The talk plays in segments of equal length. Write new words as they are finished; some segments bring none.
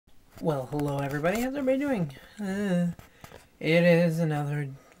Well, hello everybody, how's everybody doing? It is another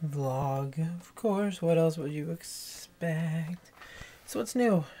vlog, of course. What else would you expect? So what's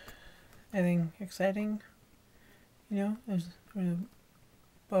new? Anything exciting? You know, there's a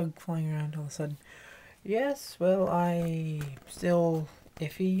bug flying around all of a sudden. Yes, well, I still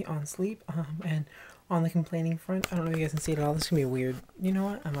iffy on sleep, and on the complaining front. I don't know if you guys can see it at all. This is gonna be weird. You know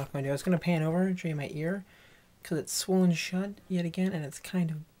what? I'm not going to. I was gonna pan over and show you my ear, because it's swollen shut yet again, and it's kind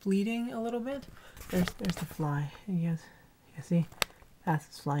of bleeding a little bit. There's the fly. You see? That's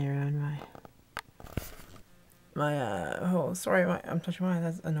what's flying around oh, sorry, I'm touching my eye.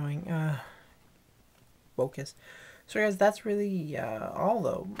 That's annoying. Focus. Sorry guys, that's really, all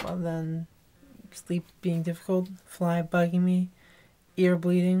though. Other than sleep being difficult, fly bugging me, ear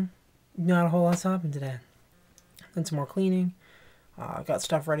bleeding, not a whole lot's happened today. Then some more cleaning. Got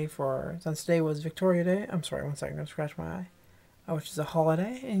stuff ready for, since today was Victoria Day. I'm sorry, one second, I'm gonna scratch my eye. Which is a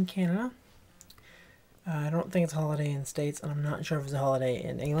holiday in Canada. I don't think it's a holiday in the States, and I'm not sure if it's a holiday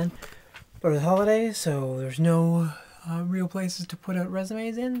in England. But it's a holiday, so there's no real places to put out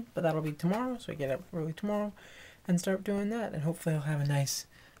resumes in. But that'll be tomorrow, so I get up early tomorrow and start doing that. And hopefully I'll have a nice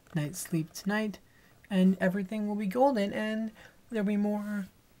night's sleep tonight. And everything will be golden, and there'll be more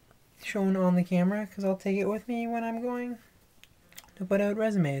shown on the camera, because I'll take it with me when I'm going to put out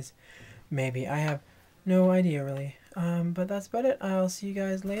resumes. Maybe. I have no idea, really. But that's about it. I'll see you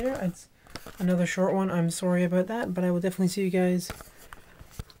guys later. It's another short one. I'm sorry about that, but I will definitely see you guys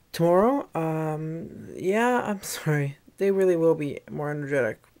tomorrow. Yeah, I'm sorry. They really will be more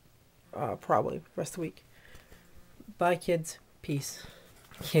energetic, probably the rest of the week. Bye, kids. Peace.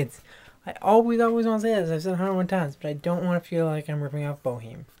 Kids. I always want to say this. I've said it 101 times, but I don't want to feel like I'm ripping off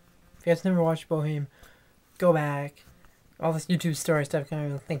Bohem. If you guys never watched Bohem, go back. All this YouTube story stuff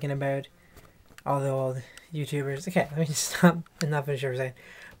kind of thinking about all the old YouTubers. Okay, let me just stop and not finish everything.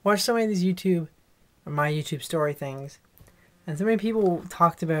 Watch so many of these YouTube, or my YouTube story things, and so many people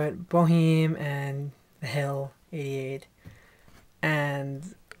talked about Bohem and The Hill 88,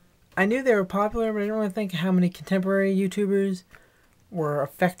 and I knew they were popular, but I didn't really think how many contemporary YouTubers were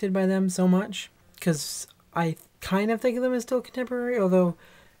affected by them so much, because I kind of think of them as still contemporary, although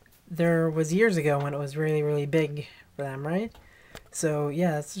there was years ago when it was really, really big for them, right? So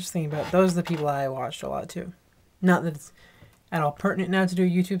yeah, that's just thinking about, those are the people I watched a lot too. Not that it's at all pertinent now to do a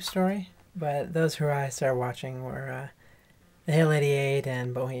YouTube story, but those who I started watching were The Hill 88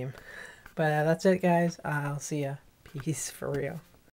 and Bohem. But that's it, guys. I'll see ya. Peace for real.